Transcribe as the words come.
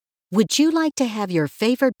Would you like to have your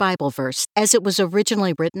favorite Bible verse as it was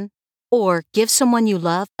originally written? Or give someone you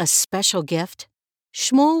love a special gift?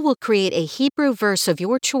 Shmuel will create a Hebrew verse of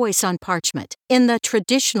your choice on parchment in the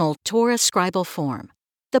traditional Torah scribal form.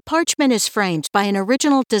 The parchment is framed by an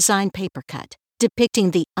original design paper cut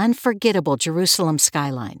depicting the unforgettable Jerusalem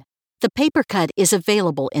skyline. The paper cut is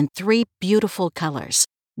available in 3 beautiful colors: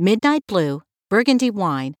 midnight blue, burgundy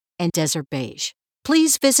wine, and desert beige.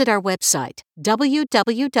 Please visit our website,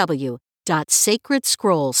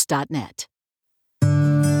 www.sacredscrolls.net.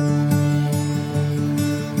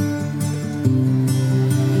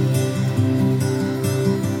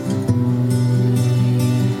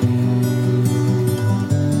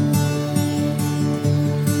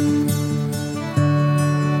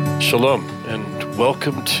 Shalom, and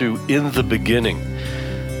welcome to In the Beginning.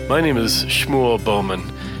 My name is Shmuel Bowman,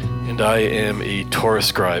 and I am a Torah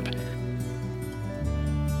scribe.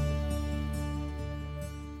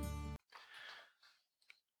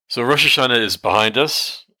 So Rosh Hashanah is behind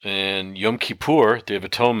us, and Yom Kippur, Day of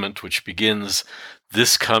Atonement, which begins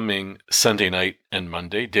this coming Sunday night and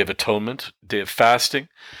Monday, Day of Atonement, Day of Fasting,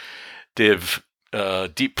 Day of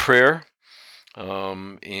Deep Prayer,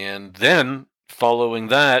 and then following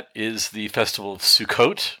that is the Festival of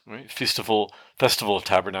Sukkot, right? Festival of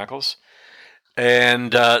Tabernacles.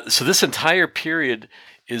 And so this entire period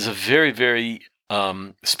is a very, very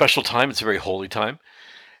special time. It's a very holy time.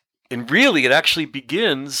 And really, it actually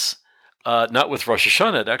begins, not with Rosh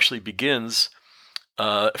Hashanah, it actually begins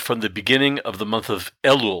from the beginning of the month of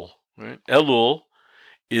Elul. Right? Elul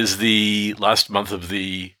is the last month of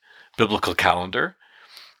the biblical calendar.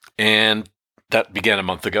 And that began a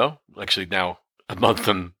month ago. Actually, now a month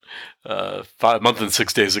and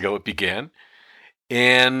 6 days ago it began.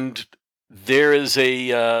 And there's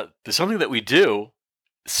something that we do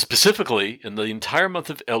specifically in the entire month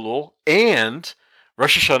of Elul and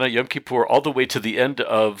Rosh Hashanah, Yom Kippur, all the way to the end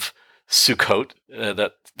of Sukkot.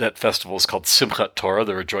 That festival is called Simchat Torah,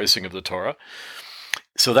 the rejoicing of the Torah.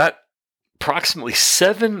 So that approximately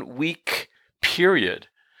 7-week period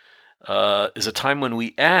is a time when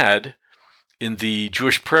we add, in the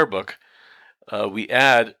Jewish prayer book, we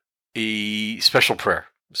add a special prayer.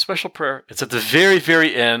 It's at the very,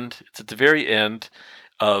 very end. It's at the very end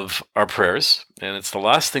of our prayers, and it's the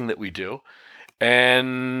last thing that we do.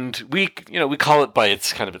 And we call it by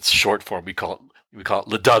its short form. We call it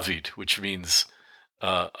LeDavid, which means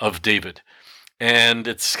of David, and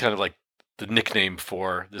it's kind of like the nickname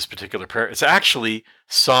for this particular prayer. It's actually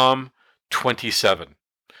Psalm 27.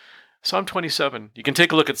 Psalm 27. You can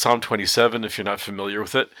take a look at Psalm 27 if you're not familiar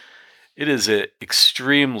with it. It is a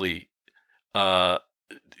extremely,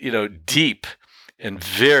 deep and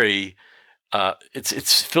very.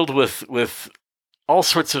 It's filled with all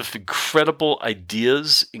sorts of incredible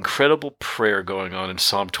ideas, incredible prayer going on in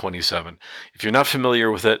Psalm 27. If you're not familiar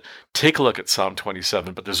with it, take a look at Psalm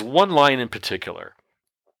 27. But there's one line in particular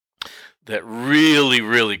that really,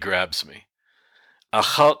 really grabs me.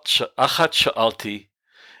 Achat sha'alti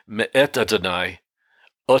me'et Adonai,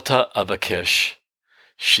 ota avakesh,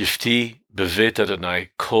 shifti bevet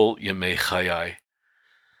Adonai kol yemei chayai.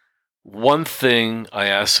 One thing I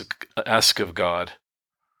ask of God,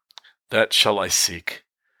 that shall I seek,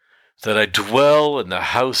 that I dwell in the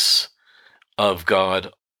house of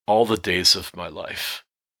God all the days of my life.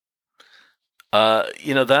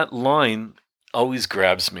 That line always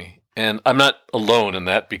grabs me. And I'm not alone in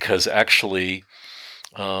that, because actually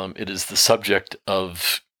it is the subject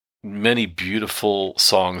of many beautiful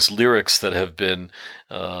songs, lyrics that have been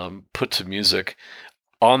put to music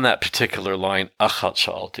on that particular line, Achat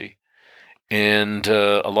Sha'alti. And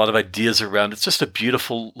a lot of ideas around it. It's just a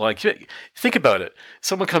beautiful, think about it.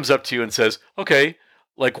 Someone comes up to you and says, okay,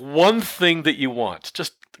 one thing that you want.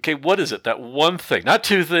 What is it? That one thing. Not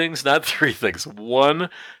 2 things, not 3 things. One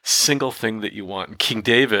single thing that you want. And King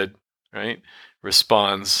David, right,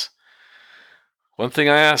 responds, one thing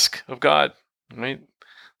I ask of God, right,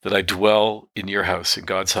 that I dwell in your house, in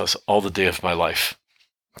God's house, all the day of my life.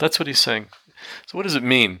 That's what he's saying. So what does it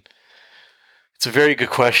mean? It's a very good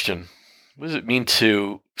question. What does it mean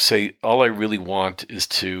to say, all I really want is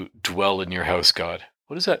to dwell in your house, God?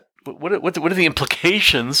 What is that? What are the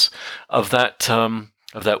implications of that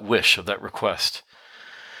wish, of that request?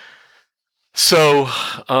 So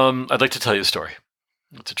I'd like to tell you a story.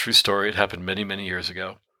 It's a true story. It happened many, many years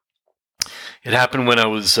ago. It happened when I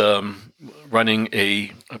was running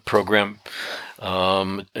a program,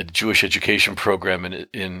 a Jewish education program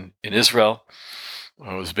in Israel.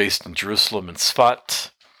 I was based in Jerusalem and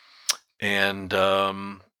Tzfat. And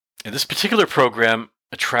this particular program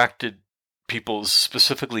attracted people,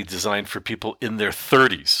 specifically designed for people in their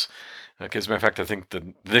 30s. Okay, as a matter of fact, I think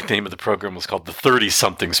the nickname of the program was called the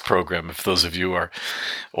 30-somethings program, if those of you are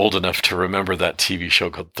old enough to remember that TV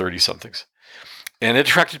show called 30-somethings. And it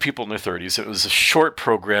attracted people in their 30s. It was a short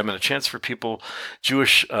program and a chance for people,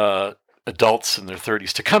 Jewish adults in their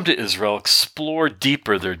 30s, to come to Israel, explore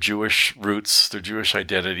deeper their Jewish roots, their Jewish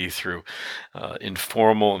identity through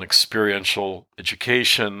informal and experiential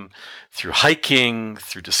education, through hiking,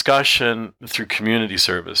 through discussion, through community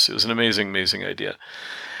service. It was an amazing, amazing idea.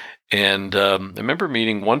 And I remember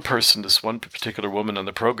meeting one person, this one particular woman on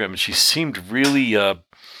the program, and she seemed really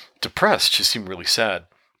depressed. She seemed really sad.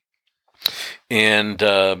 And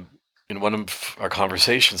in one of our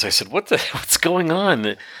conversations, I said, "What's going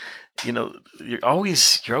on? You're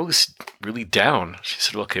always really down." She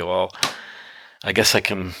said, "Okay, well, I guess I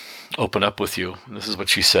can open up with you." And this is what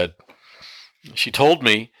she said. She told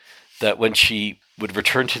me that when she would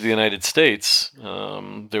return to the United States,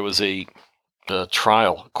 there was a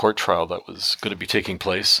court trial that was going to be taking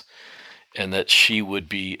place, and that she would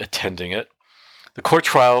be attending it. The court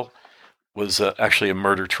trial was actually a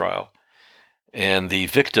murder trial, and the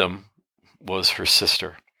victim was her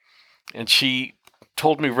sister. And she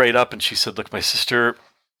told me right up, and she said, "Look, my sister,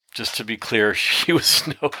 just to be clear, she was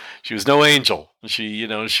no angel. She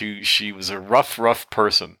was a rough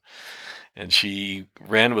person, and she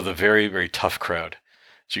ran with a very, very tough crowd.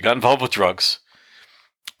 She got involved with drugs,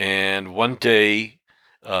 and one day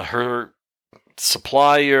her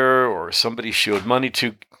supplier or somebody she owed money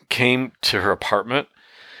to came to her apartment,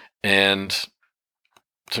 and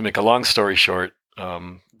to make a long story short,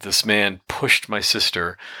 this man pushed my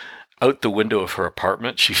sister out the window of her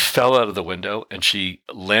apartment. She fell out of the window and she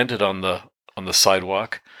landed on the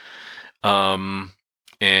sidewalk. And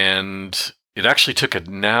it actually took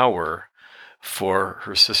an hour for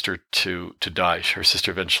her sister to die. Her sister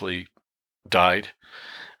eventually died.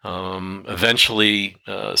 Eventually,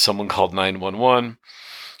 someone called 911.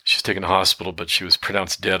 She was taken to hospital, but she was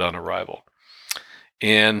pronounced dead on arrival.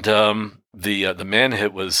 And the man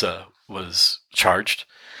was charged,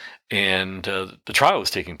 and the trial was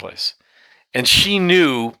taking place. And she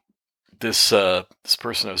knew this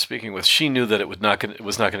person I was speaking with. She knew that it was not going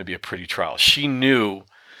to be a pretty trial. She knew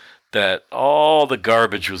that all the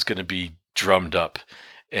garbage was going to be drummed up,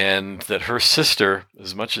 and that her sister,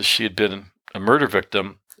 as much as she had been a murder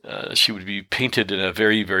victim, she would be painted in a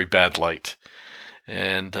very, very bad light.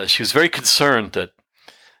 And she was very concerned that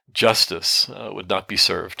justice would not be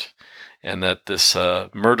served, and that this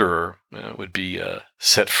murderer would be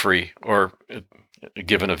set free or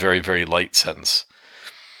given a very, very light sentence.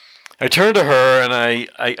 I turned to her, and I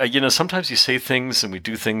sometimes you say things and we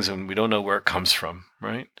do things and we don't know where it comes from,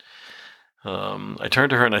 right? I turned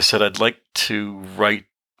to her and I said, "I'd like to write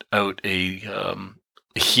out a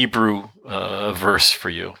Hebrew verse for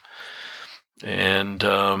you, and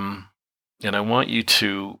I want you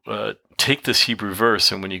to take this Hebrew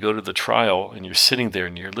verse, and when you go to the trial and you're sitting there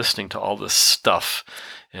and you're listening to all this stuff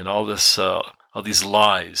and all these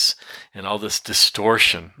lies and all this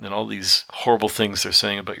distortion and all these horrible things they're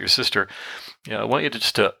saying about your sister, I want you to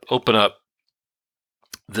just to open up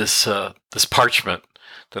this parchment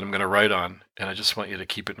that I'm going to write on, and I just want you to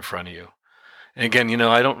keep it in front of you." And again,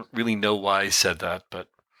 I don't really know why I said that, but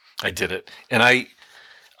I did it. And I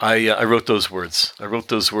wrote those words. I wrote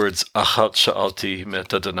those words, "Achat sha'alti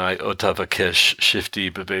met Adonai otavakesh shifti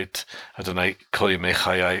bebeit Adonai kol yemei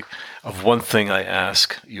chayai." Of one thing I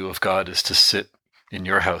ask you of God is to sit in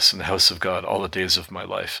your house, in the house of God, all the days of my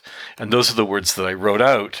life. And those are the words that I wrote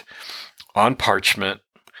out on parchment,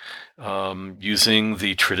 using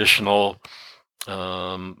the traditional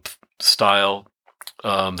style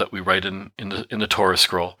that we write in the Torah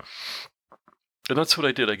scroll. And that's what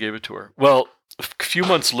I did. I gave it to her. Well, a few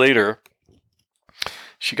months later,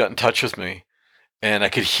 she got in touch with me, and I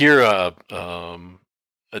could hear a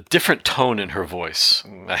different tone in her voice,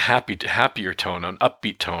 a happier tone, an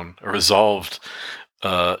upbeat tone, a resolved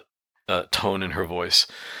tone in her voice.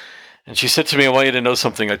 And she said to me, "I want you to know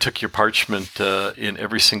something. I took your parchment in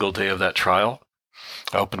every single day of that trial.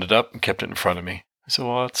 I opened it up and kept it in front of me." I said,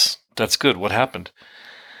 "Well, that's good. What happened?"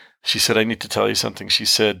 She said, "I need to tell you something." She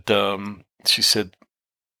said,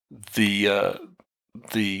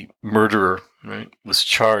 the murderer, right, was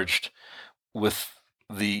charged with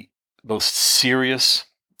the most serious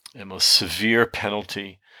and most severe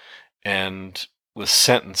penalty, and was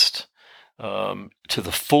sentenced to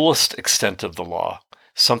the fullest extent of the law,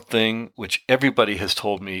 something which everybody has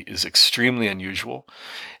told me is extremely unusual,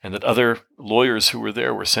 and that other lawyers who were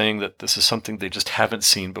there were saying that this is something they just haven't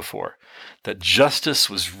seen before, that justice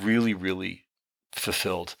was really, really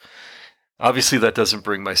fulfilled. "Obviously, that doesn't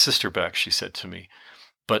bring my sister back," she said to me,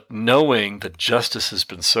 But knowing that justice has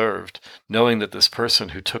been served, knowing that this person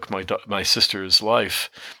who took my sister's life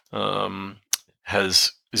will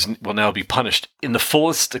now be punished in the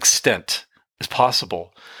fullest extent as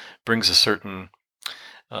possible, brings a certain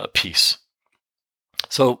peace.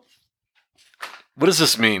 So, what does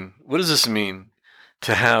this mean? What does this mean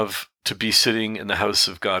to be sitting in the house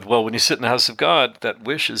of God? Well, when you sit in the house of God, that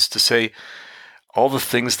wish is to say all the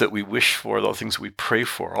things that we wish for, all the things we pray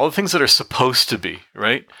for, all the things that are supposed to be,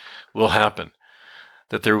 right, will happen.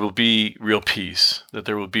 That there will be real peace, that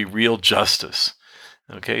there will be real justice,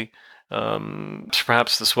 okay?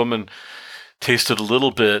 Perhaps this woman tasted a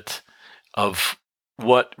little bit of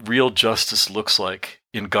what real justice looks like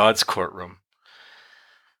in God's courtroom.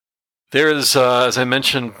 There is, as I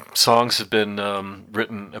mentioned, songs have been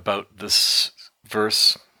written about this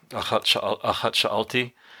verse, Achat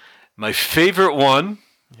Sha'alti. My favorite one,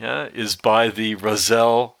 is by the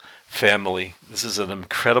Razel family. This is an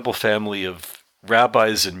incredible family of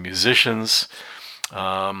rabbis and musicians,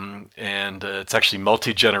 and it's actually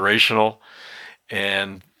multi-generational.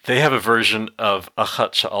 And they have a version of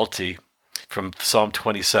Achat Sha'alti from Psalm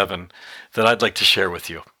 27 that I'd like to share with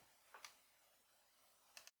you.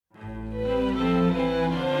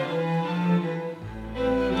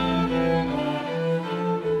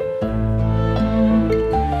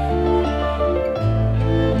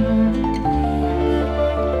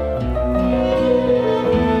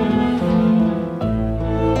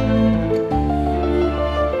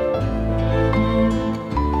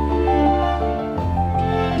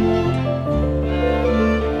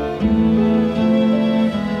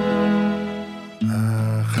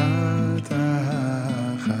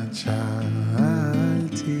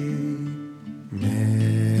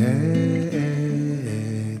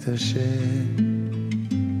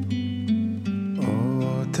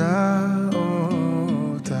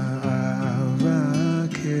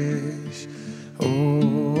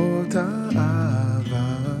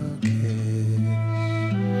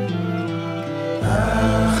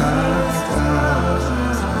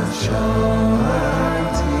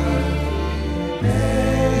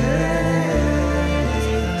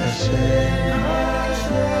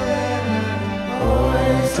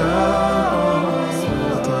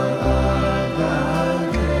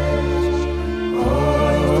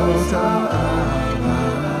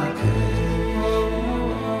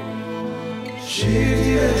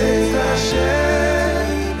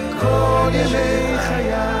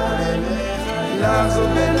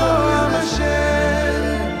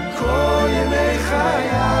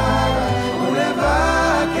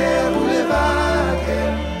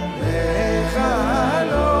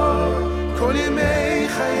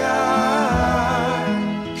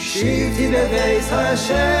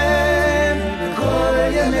 Hashem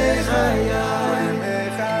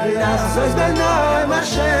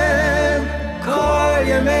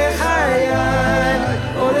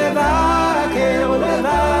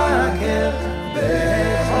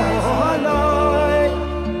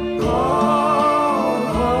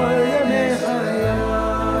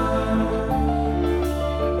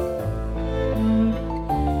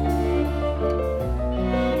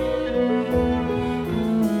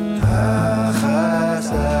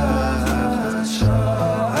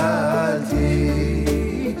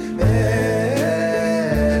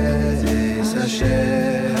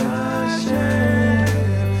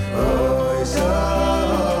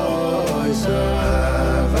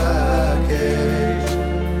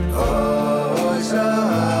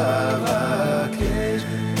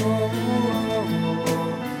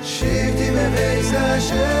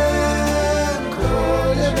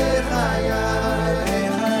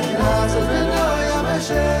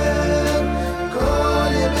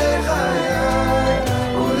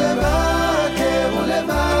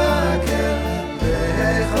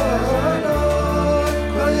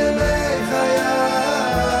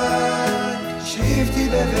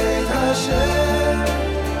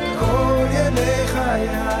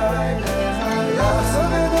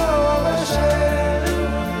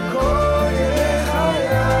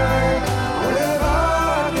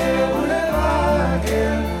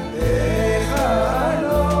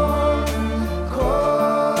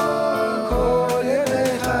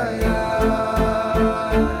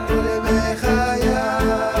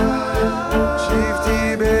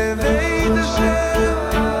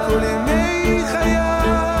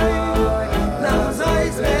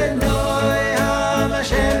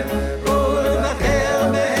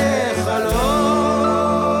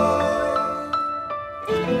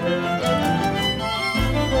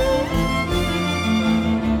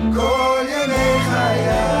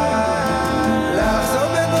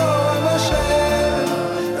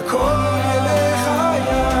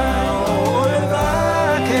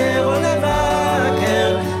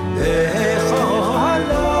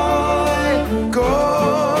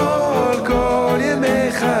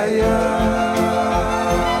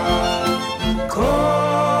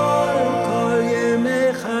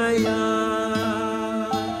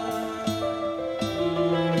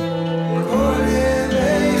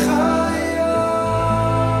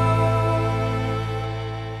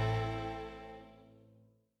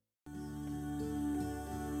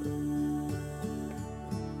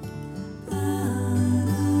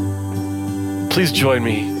Please join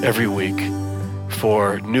me every week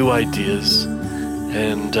for new ideas,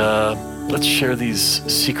 and let's share these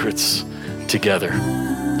secrets together.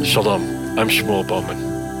 Shalom. I'm Shmuel Bowman.